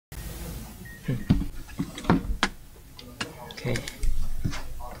Okay.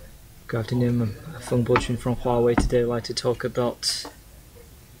 Good afternoon. I'm Boqun from Huawei. Today I'd like to talk about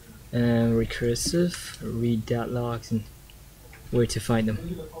recursive, read deadlocks, and where to find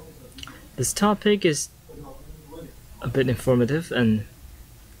them. This topic is a bit informative and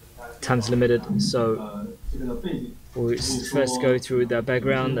time's limited, so we'll first go through the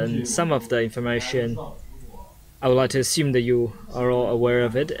background and some of the information. I would like to assume that you are all aware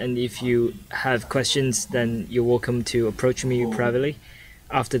of it, and if you have questions, then you're welcome to approach me privately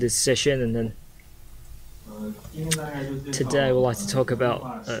after this session. And then today I would like to talk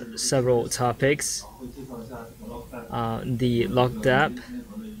about several topics: the Lockdep,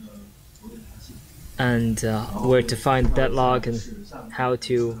 and where to find the deadlock and how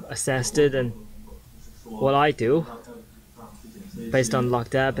to assess it, and what I do based on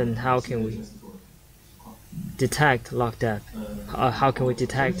Lockdep, and how can we detect Lockdep. How can we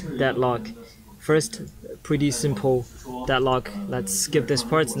detect deadlock? First, pretty simple deadlock. Let's skip this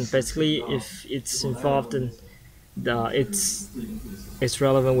part, and basically if it's involved in it's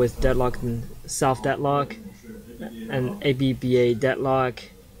relevant with deadlock and self deadlock and ABBA deadlock.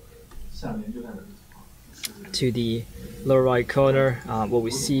 To the lower right corner, what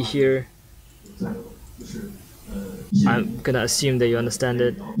we see here, I'm gonna assume that you understand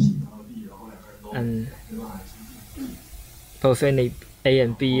it, and both A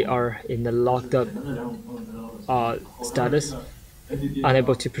and B are in the locked up status,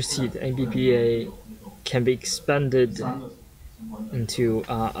 unable to proceed. ABBA can be expanded into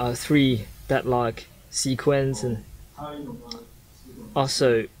a 3 deadlock sequence, and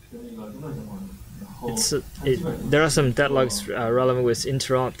also there are some deadlocks relevant with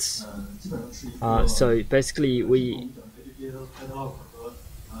interrupts. So basically we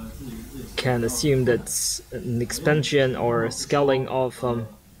can assume that's an expansion or scaling of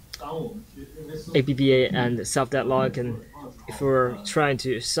ABBA and self deadlock, and if we're trying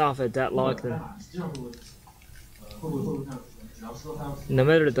to solve a deadlock, then no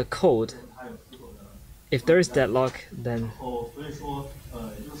matter the code, if there is deadlock, then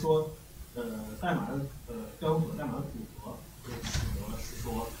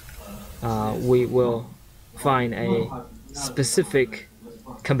we will find a specific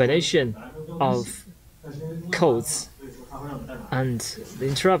combination of codes, and the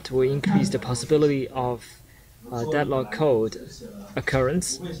interrupt will increase the possibility of deadlock code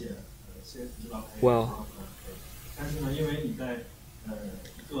occurrence. Well,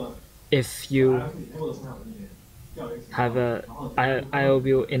 if you have a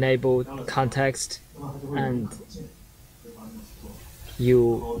IOV enabled context and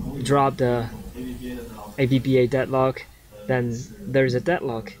you drop the ABBA deadlock, then there's a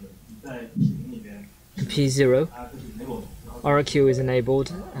deadlock. P0 RQ is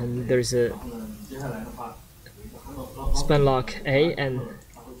enabled, and there's a span lock A, and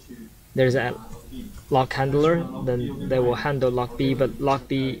there's a lock handler, then they will handle lock B, but lock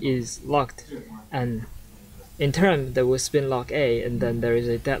B is locked, and in turn they will spin lock A, and then there is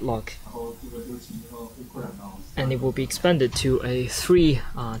a deadlock, and it will be expanded to a 3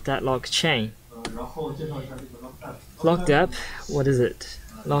 deadlock chain. Lockdep, what is it?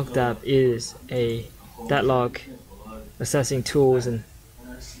 Lockdep is a deadlock assessing tools, and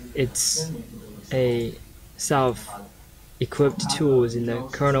it's a self-equipped tools in the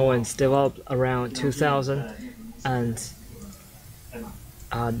kernel, and it's developed around 2000, and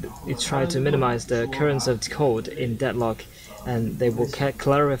it tried to minimize the occurrence of code in deadlock, and they will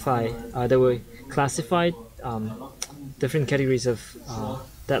they will classify different categories of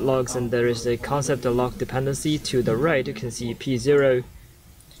deadlocks, and there is a concept of lock dependency. To the right, you can see P0.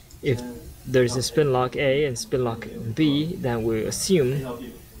 If there's a spin lock A and spin lock B, then we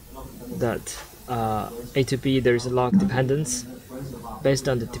assume that A to B there's a lock dependence. Based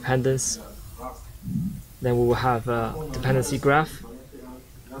on the dependence, then we will have a dependency graph.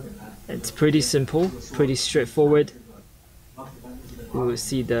 It's pretty simple, pretty straightforward. We will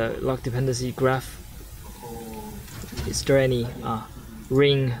see the lock dependency graph. Is there any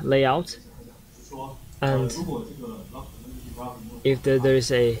ring layout? And if there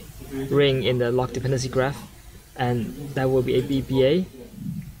is a ring in the lock dependency graph, and that will be a ABBA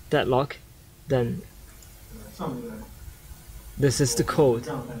deadlock, then this is the code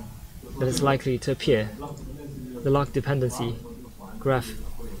that is likely to appear. The lock dependency graph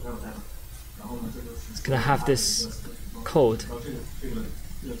is gonna have this code.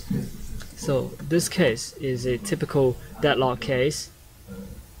 So this case is a typical deadlock case.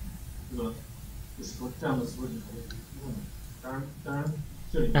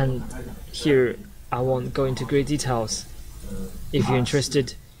 And here I won't go into great details. If you're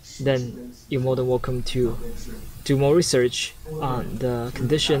interested, then you're more than welcome to do more research on the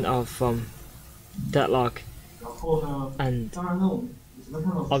condition of deadlock. And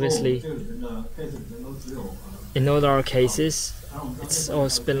obviously, in all our cases, it's all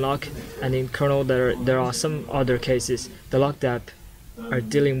spin lock, and in kernel there are some other cases. The Lockdep are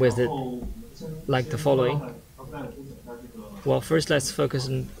dealing with it like the following. Well, first let's focus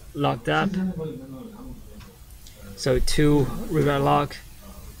on Lockdep. So two rwlock,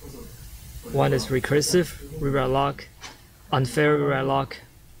 one is recursive rwlock, unfair rwlock,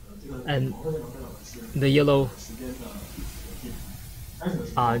 and the yellow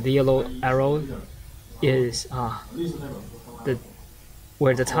arrow is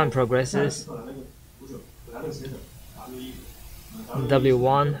where the time progresses.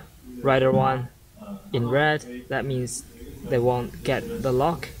 W1, writer 1 in red, that means they won't get the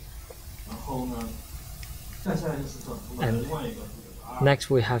lock. And next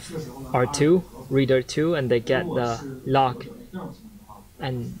we have R2, reader 2, and they get the lock.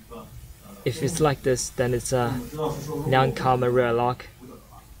 And if it's like this, then it's a non-common rwlock.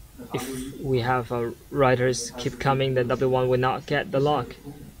 If we have writers keep coming, then W1 will not get the lock.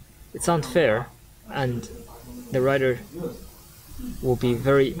 It's unfair, and the writer will be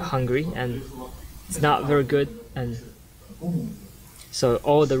very hungry, and it's not very good. And so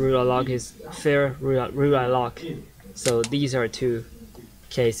all the rwlock is fair rwlock. So these are two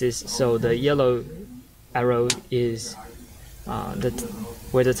cases. So the yellow arrow is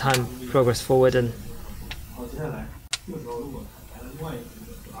where the time progress forward, and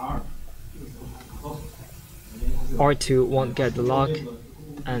R2 won't get the lock,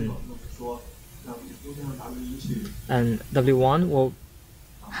 and W1 will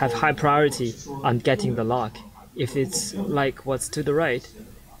have high priority on getting the lock. If it's like what's to the right,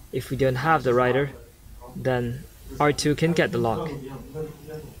 if we don't have the writer, then R2 can get the lock.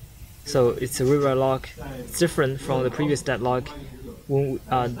 So it's a rwlock. It's different from the previous deadlock. When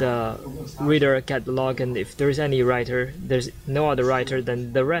the reader get the lock, and if there's any writer, there's no other writer,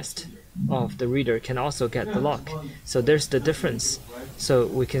 then the rest of the reader can also get the lock. So there's the difference. So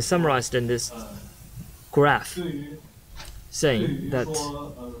we can summarize in this graph saying that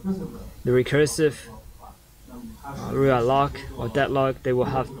the recursive rwlock or deadlock, they will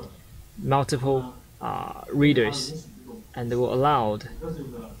have multiple readers, and they will allow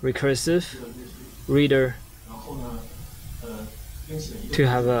recursive reader to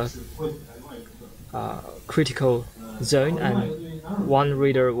have a critical zone, and one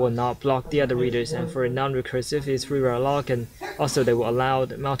reader will not block the other readers. And for a non-recursive, it's rwlock, and also they will allow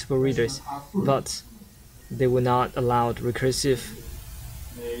multiple readers, but they will not allow recursive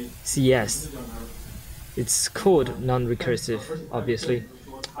CS. It's called non-recursive, obviously,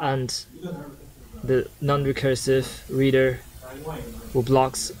 and the non-recursive reader will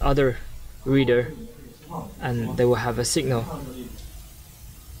block other reader, and they will have a signal.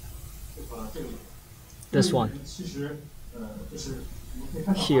 This one.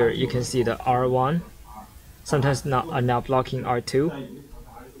 Here you can see the R1 sometimes are now blocking R2,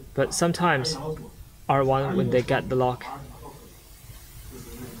 but sometimes R1, when they get the lock,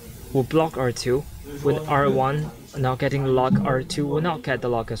 will block R2. When R1 now getting the lock, R2 will not get the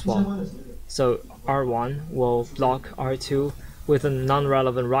lock as well. So R1 will block R2 with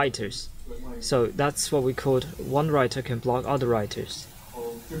non-relevant writers. So that's what we called one writer can block other writers.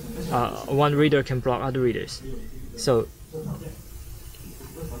 One reader can block other readers. So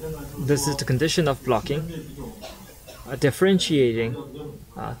this is the condition of blocking, differentiating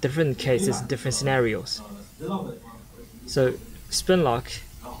different cases, different scenarios. So spin lock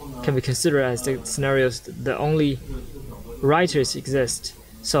can be considered as the scenarios that only writers exist.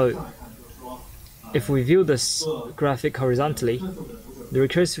 So if we view this graphic horizontally, the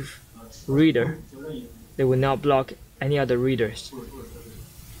recursive reader, they will not block any other readers,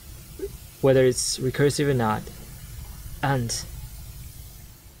 whether it's recursive or not. And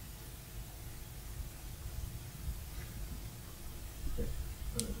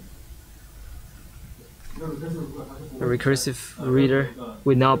a recursive reader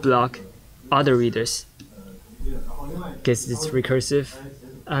will not block other readers because it's recursive,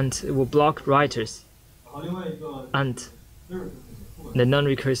 and it will block writers. And the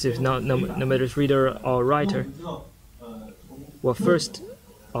non-recursive, no matter reader or writer, well, first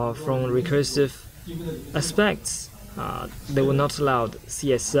from recursive aspects, they will not allow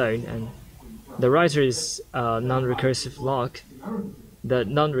CS zone, and the writer is non-recursive lock. The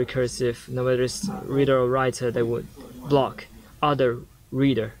non-recursive, no matter reader or writer, they would block other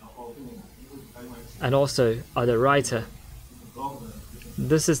reader and also other writer.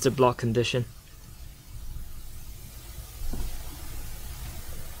 This is the block condition.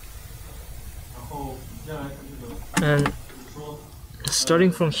 And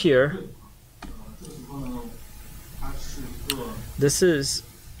starting from here, this is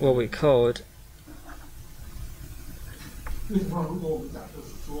what we called,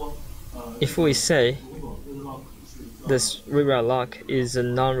 if we say this rwlock is a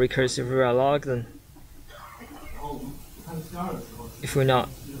non-recursive rwlock, then if we're not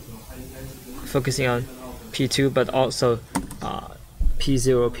focusing on P2 but also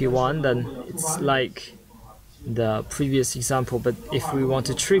P0, P1, then it's like the previous example. But if we want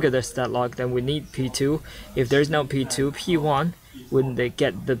to trigger this deadlock, then we need P2. If there's no P2, P1, when they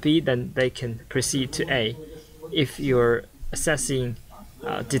get the B, then they can proceed to A. If you're assessing,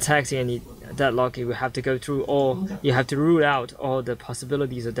 detecting any deadlock, you have to go through all, you have to rule out all the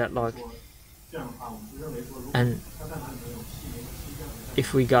possibilities of deadlock. And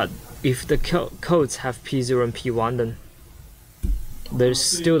if the codes have P0 and P1, then there's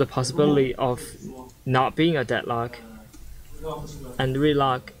still the possibility of not being a deadlock. And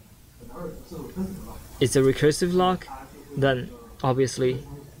rwlock is a recursive lock, then obviously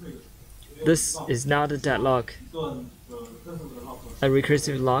this is not a deadlock. A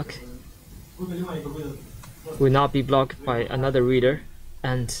recursive lock will not be blocked by another reader,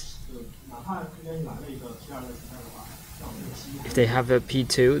 and if they have a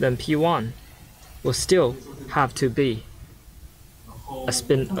P2, then P1 will still have to be a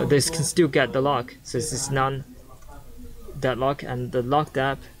spin. This can still get the lock, so this is non-deadlock, and the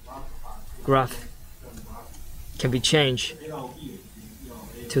Lockdep graph can be changed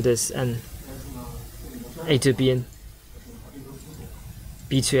to this, and A to B and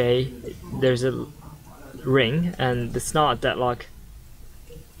B to A. There's a ring, and it's not a deadlock.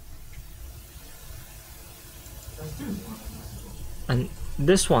 And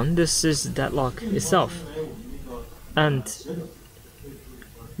this is deadlock itself, and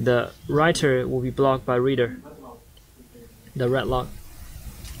the writer will be blocked by reader. The red lock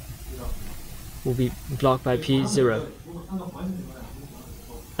will be blocked by P0.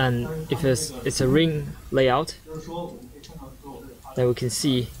 And if it's a ring layout, then we can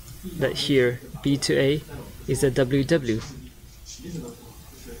see that here B to A is a WW.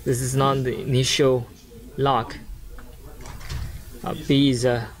 This is not the initial lock. B is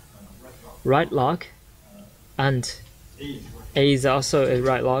a right lock, and A is also a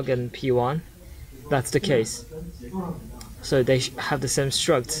right lock, and P1. That's the case. So they have the same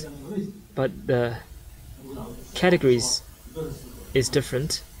struct, but the categories is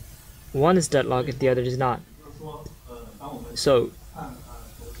different. One is deadlock and the other is not. So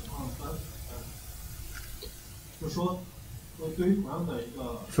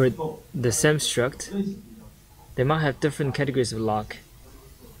for the same struct, they might have different categories of lock.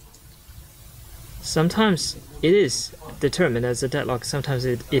 Sometimes it is determined as a deadlock, sometimes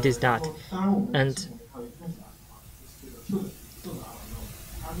it is not. And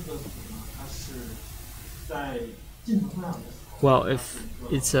well, if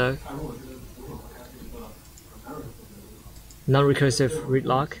it's a non-recursive read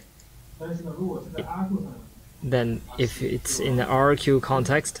lock, then if it's in the RQ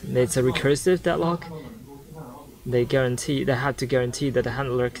context, it's a recursive deadlock. They have to guarantee that the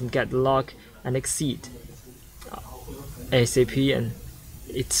handler can get the lock and exceed ASAP, and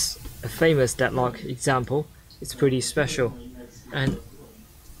it's a famous deadlock example. It's pretty special. And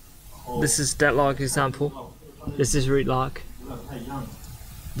this is deadlock example. This is read lock.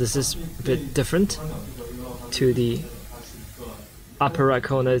 This is a bit different. To the upper right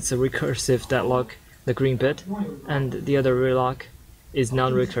corner, it's a recursive deadlock, the green bit, and the other read lock is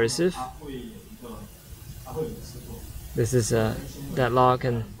non-recursive. This is a deadlock,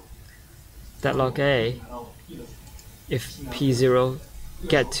 and deadlock A. If P0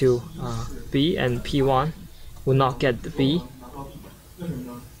 get to B and P1 will not get the B,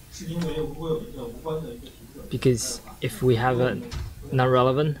 because if we have a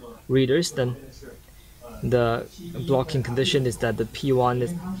non-relevant readers, then the blocking condition is that the P1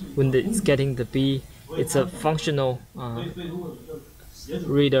 is, when it's getting the B, it's a functional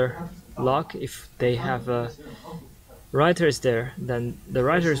reader lock. If they have writers there, then the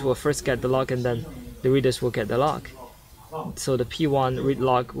writers will first get the lock, and then the readers will get the lock. So the P1 read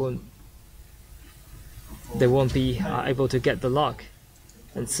lock won't be able to get the lock.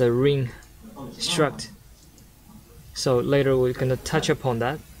 It's a ring struct. So later we're gonna touch upon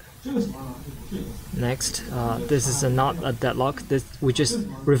that. Next, this is not a deadlock. We just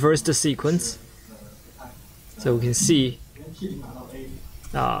reverse the sequence. So we can see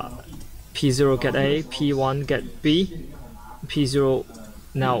P0 get A, P1 get B, P0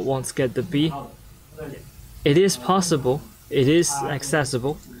 now wants to get the B. It is possible, it is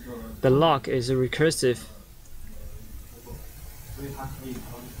accessible. The lock is a recursive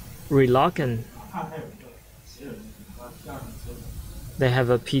rwlock, and they have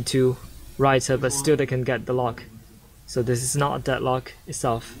a P2 writer, but still they can get the lock. So this is not a deadlock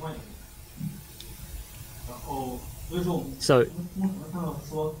itself. So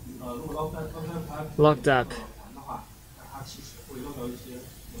Lockdep,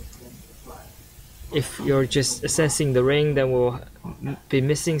 if you're just assessing the ring, then we'll be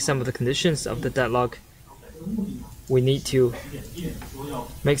missing some of the conditions of the deadlock. We need to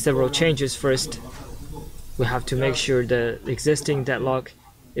make several changes. First, we have to make sure the existing deadlock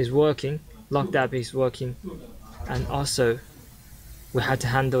is working, Lockdep is working, and also we have to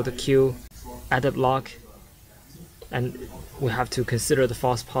handle the queue added lock, and we have to consider the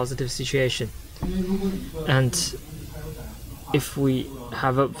false positive situation. And if we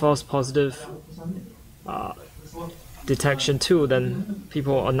have a false positive detection tool, then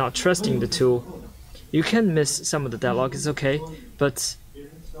people are not trusting the tool. You can miss some of the deadlock, it's okay, but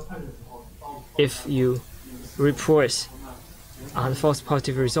if you report a false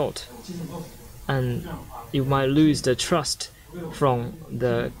positive result, and you might lose the trust from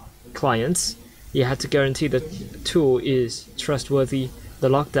the clients, you have to guarantee the tool is trustworthy, the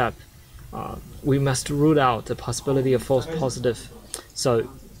Lockdep. We must rule out the possibility of false positive. So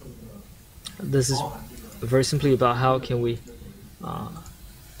this is very simply about how can we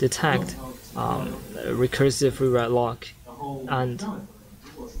detect recursive rewrite lock, and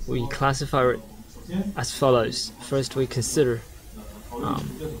we classify it as follows. First, we consider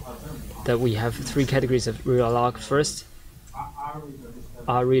that we have three categories of rewrite lock. First,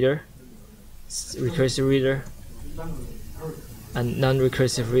 R reader, recursive reader, and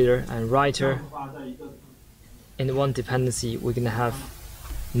non-recursive reader, and writer. In one dependency, we're gonna have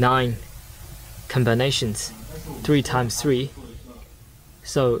 9 combinations, 3 times 3.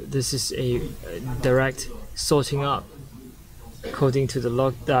 So this is a direct sorting up according to the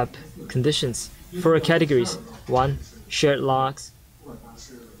Lockdep conditions. 4 categories: 1, shared locks,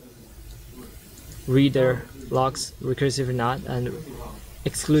 reader locks, recursive or not, and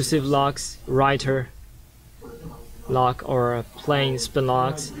exclusive locks, writer lock or plain spin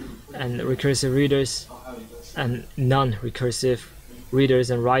locks, and recursive readers, and non-recursive readers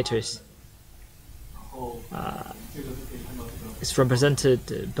and writers. It's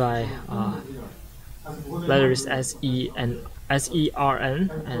represented by letters SE and SERN,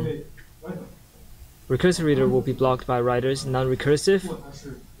 and recursive reader will be blocked by writers. Non-recursive,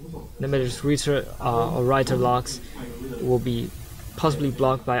 no matter reader or writer locks, will be possibly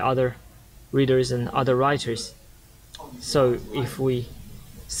blocked by other readers and other writers. So if we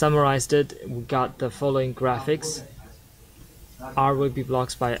summarized it, we got the following graphics. R will be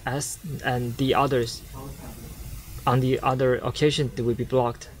blocked by S, and the others on the other occasion they will be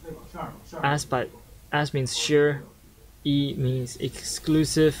blocked. S means share, E means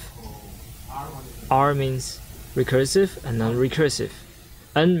exclusive, R means recursive and non-recursive,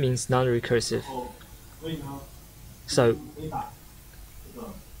 N means non-recursive. So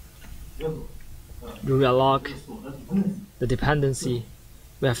rwlock, the dependency,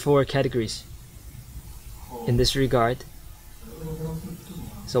 we have 4 categories in this regard.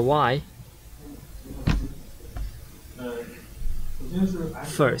 So why?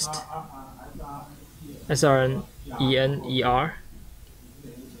 First, SRN, EN, ER.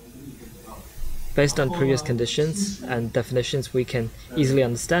 Based on previous conditions and definitions, we can easily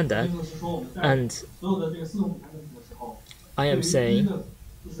understand that. And I am saying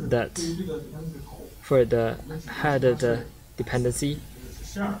that for the headed dependency,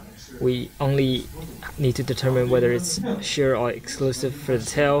 we only need to determine whether it's shared or exclusive. For the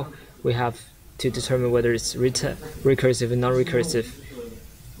tail, we have to determine whether it's recursive and non-recursive.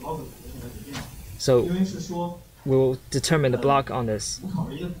 So we will determine the block on this.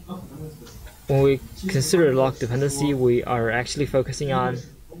 When we consider lock dependency, we are actually focusing on,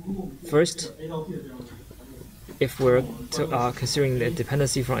 first, if we're considering the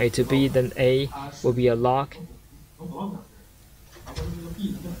dependency from A to B, then A will be a lock.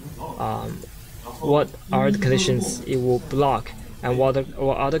 What are the conditions it will block, and what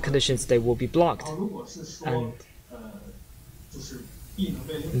other conditions they will be blocked. And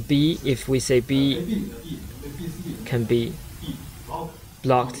B, if we say B can be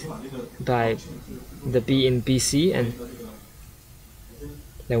blocked by the B in BC, and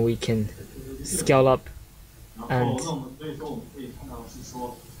then we can scale up and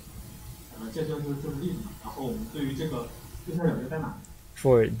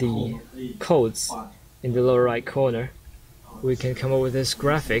for the codes in the lower right corner, we can come up with this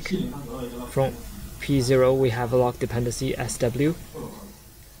graphic. From P0 we have a lock dependency SW.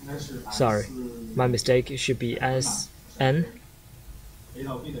 Sorry, my mistake, it should be SN.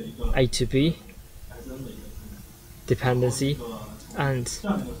 A to B dependency and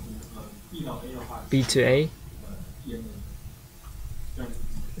B to A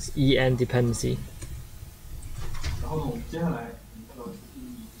EN dependency.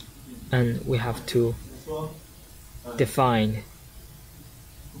 And we have to define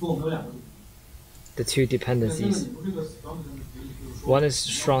the two dependencies. One is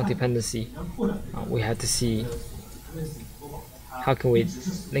strong dependency. We have to see how can we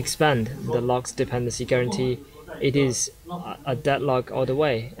expand the lock's dependency guarantee. It is a deadlock all the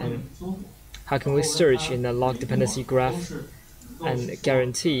way, and how can we search in the lock dependency graph and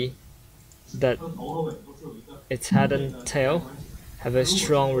guarantee that its head and tail have a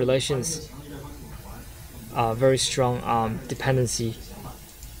strong relations, very strong dependency.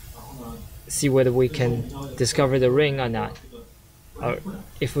 See whether we can discover the ring or not. Or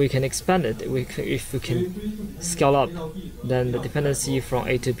if we can expand it, if we can scale up, then the dependency from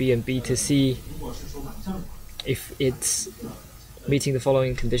A to B and B to C, if it's meeting the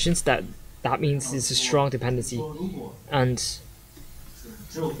following conditions, that means it's a strong dependency. And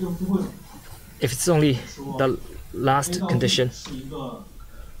if it's only the last condition,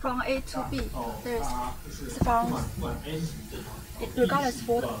 from A to B, there's from regardless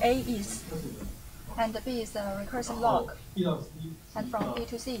what A is, and B is a recursive lock, and from B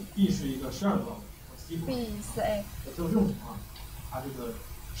to C, B is a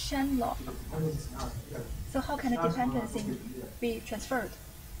chain lock. So how can the dependency be transferred?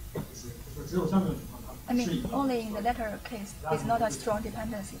 I mean, only in the latter case is not a strong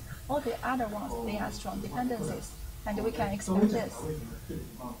dependency. All the other ones, they are strong dependencies, and we can expand this.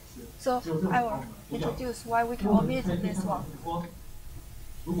 So I will introduce why we can omit this one.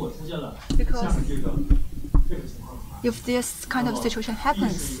 Because if this kind of situation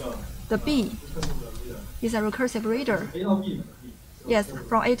happens, the B is a recursive reader. Yes,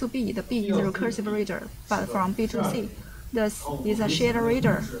 from A to B, the B is a recursive reader, but from B to C, this is a shared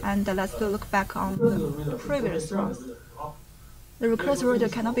reader. And let's look back on the previous ones. The recursive reader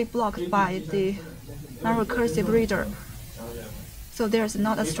cannot be blocked by the non-recursive reader, so there's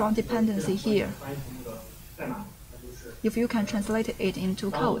not a strong dependency here. If you can translate it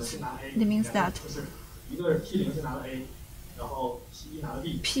into codes, it means that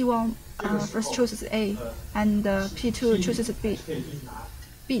P1 first chooses A, and P2 chooses B.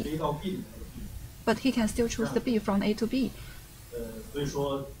 But he can still choose the B from A to B.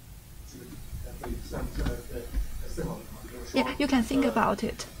 Yeah, you can think about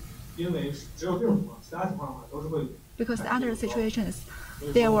it. Because the other situations,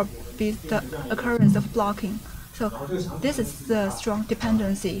 there will be the occurrence of blocking. So this is the strong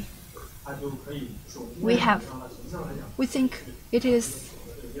dependency we think it is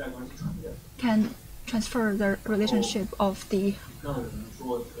can transfer the relationship of the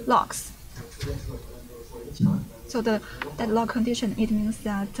locks. So the deadlock condition, it means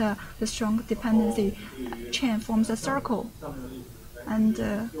that the strong dependency chain forms a circle. And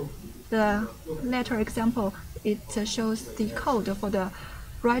the latter example, it shows the code for the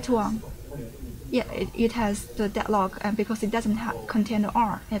right one. Yeah, it has the deadlock, and because it doesn't contain the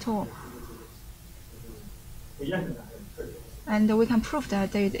R at all. And we can prove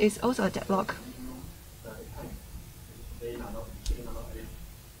that it is also a deadlock.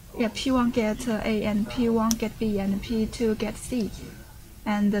 Yeah, P1 gets A, and P1 get B, and P2 gets C,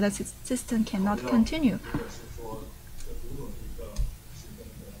 and the system cannot continue.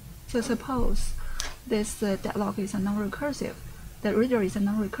 So suppose this deadlock is a non-recursive. The reader is a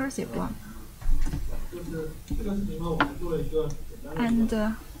non-recursive one. And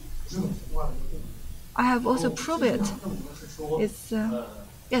I have also proved it. It's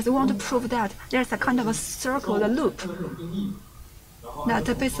yes, we want to prove that there's a kind of a circle, a loop. That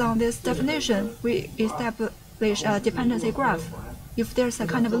based on this definition, we establish a dependency graph. If there's a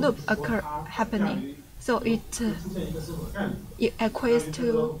kind of a loop happening, so it equates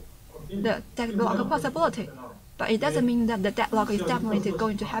to the deadlock possibility. But it doesn't mean that the deadlock is definitely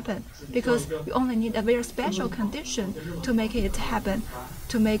going to happen, because you only need a very special condition to make it happen,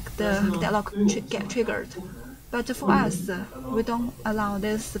 to make the deadlock get triggered. But for us, we don't allow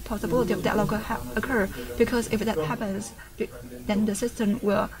this possibility of deadlock occur, because if that happens, then the system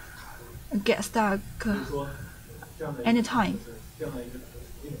will get stuck anytime.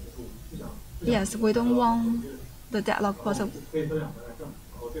 Yes, we don't want the deadlock possibility.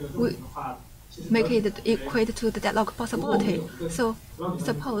 We make it equate to the deadlock possibility. So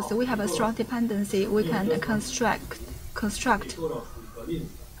suppose we have a strong dependency, we can construct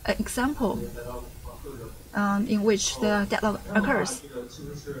an example in which the deadlock occurs.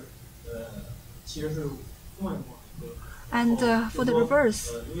 And for the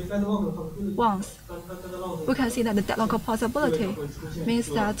reverse ones, we can see that the deadlock possibility means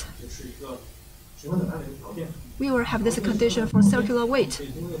that we will have this condition for circular weight.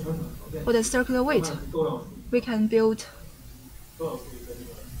 For the circular weight, we can build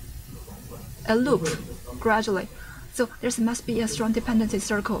a loop gradually. So there must be a strong dependency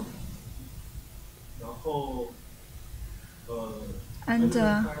circle. And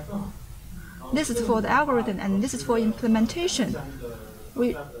this is for the algorithm, and this is for implementation.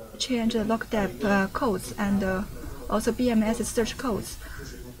 We change the Lockdep codes and also BMS search codes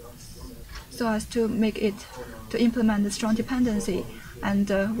so as to make it to implement the strong dependency. And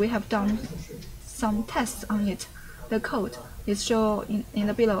we have done some tests on it. The code is shown in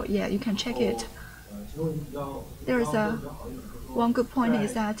the below. Yeah, you can check it. There's one good point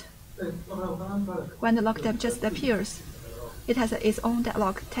is that when the Lockdep just appears, it has its own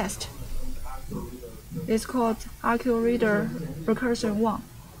deadlock test. It's called RQ-Reader Recursion 1.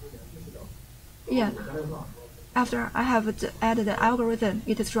 Yeah, after I have added the algorithm,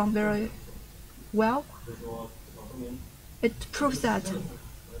 it is run very well. It proves that,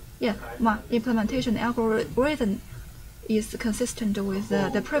 yeah, my implementation algorithm is consistent with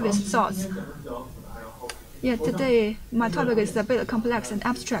the previous thoughts. Yeah, today my topic is a bit complex and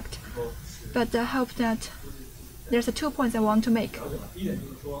abstract, but I hope that there's 2 points I want to make.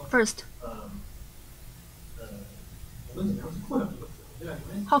 First,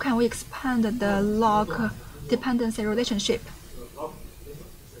 how can we expand the lock dependency relationship?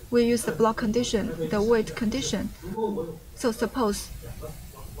 We use the block condition, the weight condition. So suppose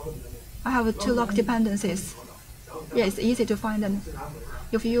I have 2 lock dependencies. Yeah, it's easy to find them.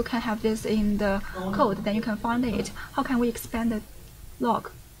 If you can have this in the code, then you can find it. How can we expand the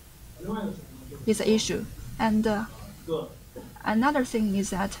lock? It's an issue. And another thing is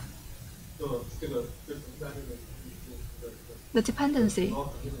that the dependency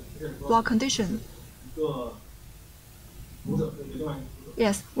block condition.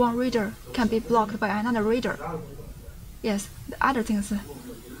 Yes, one reader can be blocked by another reader. Yes, the other things,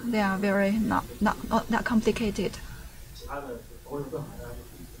 they are very not that complicated.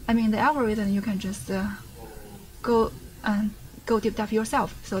 I mean, the algorithm you can just go deep dive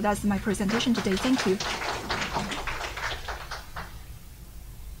yourself. So that's my presentation today. Thank you.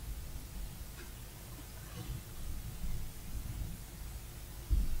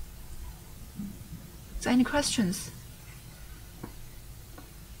 So any questions?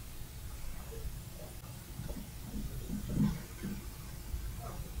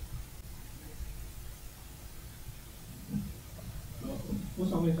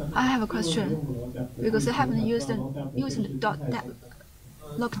 I have a question because I haven't used Lockdep.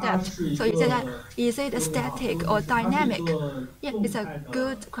 So is it a static or dynamic? Yeah, it's a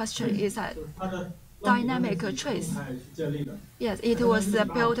good question. It's a dynamic trace. Yes, it was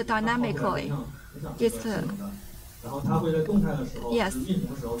built dynamically. It's yes,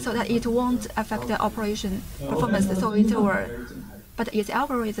 so that it won't affect the operation performance. So it will, but its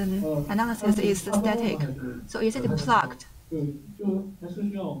algorithm analysis is static. So is it plugged?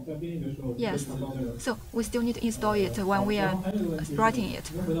 Yes. So we still need to install it when we are writing it.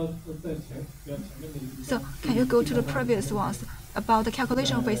 So can you go to the previous ones about the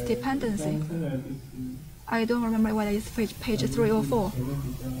calculation of its dependency? I don't remember whether it's page 3 or 4.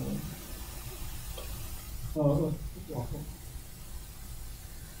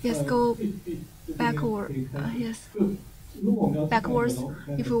 Yes, go backward. Yes. Backwards,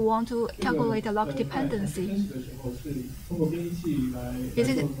 if you want to calculate the lock dependency, is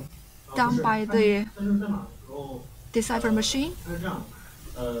it done by the decipher machine?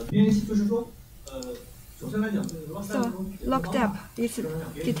 So Lockdep, its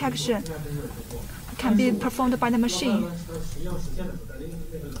detection can be performed by the machine.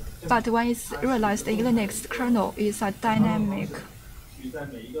 But when it's realized in Linux kernel is a dynamic,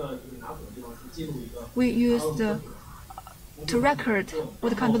 we use to record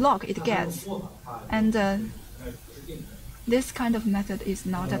what kind of lock it gets, and this kind of method is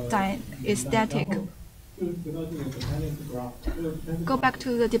not is static. Go back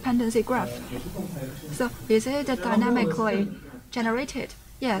to the dependency graph. So is it dynamically generated?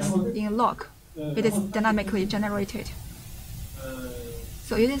 Yes, in lock, it is dynamically generated.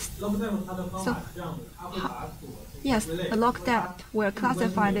 So it is. So yes, the Lockdep will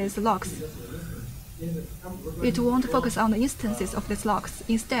classify these locks. It won't focus on the instances of these locks.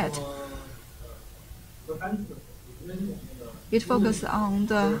 Instead, it focuses on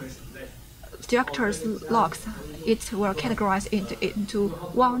the structure's locks. It will categorize it into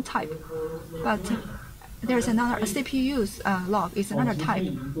one type. But there's another CPU's log is another type.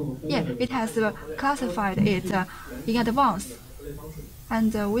 Yeah, it has classified it in advance,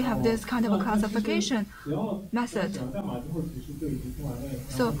 and we have this kind of a classification method.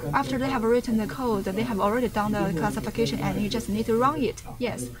 So after they have written the code, they have already done the classification, and you just need to run it.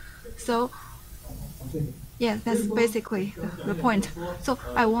 Yes. So yeah, that's basically the point. So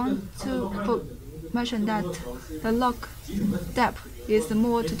I want to mention that the Lockdep is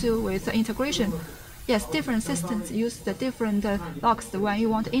more to do with the integration. Yes, different systems use the different locks when you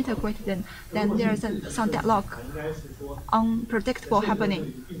want to integrate them. Then there's some deadlock, unpredictable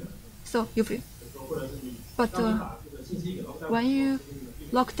happening. So when you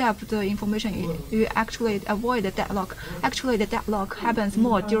locked up the information, you actually avoid the deadlock. Actually, the deadlock happens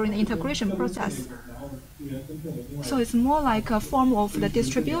more during the integration process. So it's more like a form of the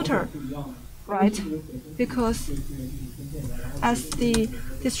distributor, right? Because as the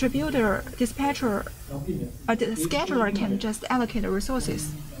dispatcher, the scheduler can just allocate the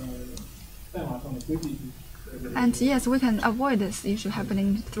resources. And yes, we can avoid this issue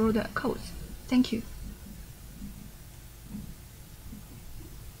happening through the code. Thank you.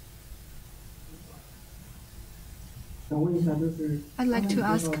 I'd like to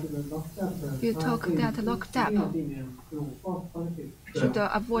ask, you talk that Lockdep should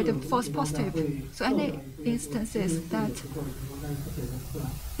avoid the false positive. So any instances that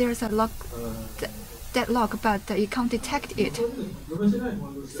there's a deadlock, but you can't detect it.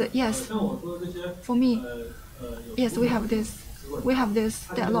 So yes, for me, yes, we have this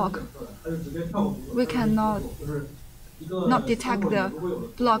deadlock. We cannot not detect the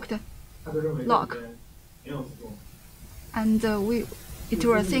blocked lock. And it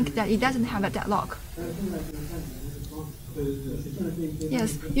will think that it doesn't have a deadlock.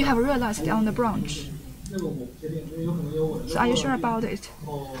 Yes, you have realized it on the branch. So are you sure about it?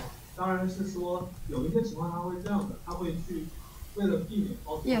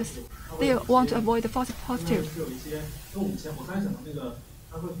 Yes, they want to avoid the false positive.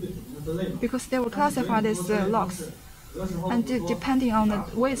 Because they will classify these logs. And depending on the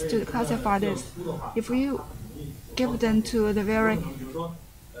ways to classify this, if you give them to the very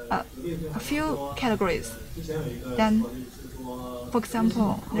a few categories. Then, for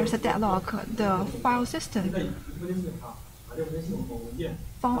example, there's a deadlock. The file system.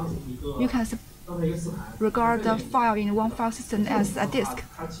 You can regard the file in one file system as a disk,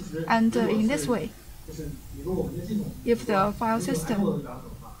 and in this way, if the file system,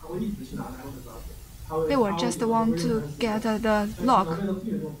 they will just want to get the log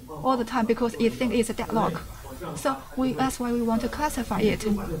all the time because it thinks it's a deadlock. So that's why we want to classify it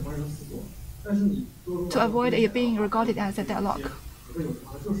to avoid it being regarded as a deadlock.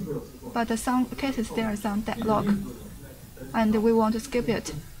 But in some cases there are some deadlock, and we want to skip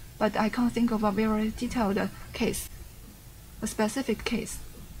it. But I can't think of a very detailed case, a specific case.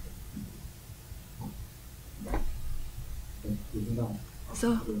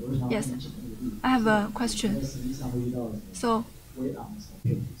 So yes, I have a question. So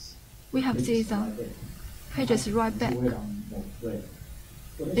we have these pages right back.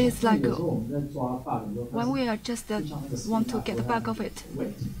 It's like when we are just want to get the bug of it,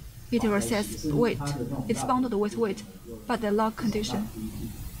 it will says wait. It's bounded with wait, but the log condition,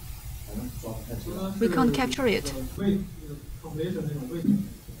 we can't capture it.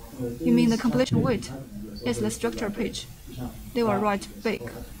 You mean the completion wait? Yes, the structure page. They will write back.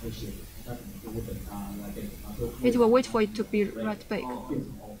 It will wait for it to be write back,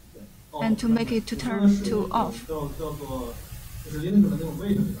 and to make it to turn to off.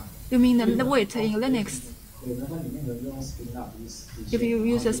 You mean the wait in Linux? If you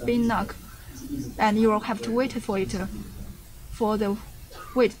use a spin lock, and you will have to wait for it, for the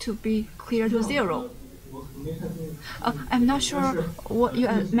wait to be clear to 0. I'm not sure what you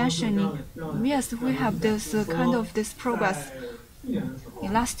are mentioning. Yes, we have this kind of this progress.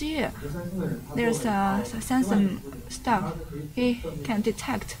 In last year, there's a Samsung staff. He can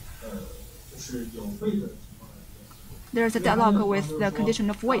detect there's a deadlock with the condition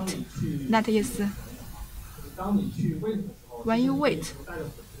of wait. That is, when you wait,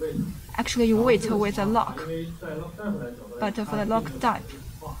 actually you wait with a lock, but for the lock type,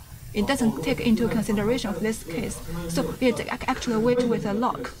 it doesn't take into consideration of this case. So it actually wait with a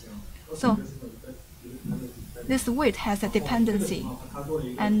lock. So this wait has a dependency,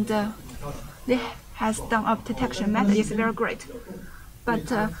 and it has done up detection method is very great, but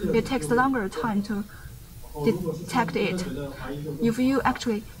it takes longer time to detect it. If you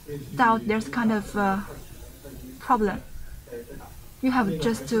actually doubt there's kind of problem, you have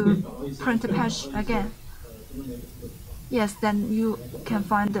just to print the patch again. Yes, then you can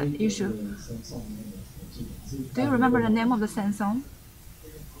find the issue. Do you remember the name of the Samsung?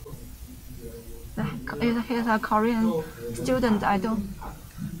 He's a Korean student. I don't.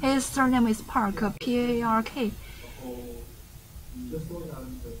 His surname is Park, P-A-R-K.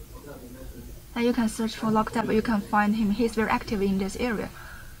 And you can search for Lockdep. You can find him. He's very active in this area.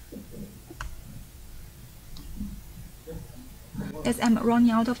 Yes, I'm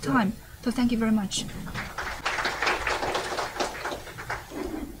running out of time. So thank you very much.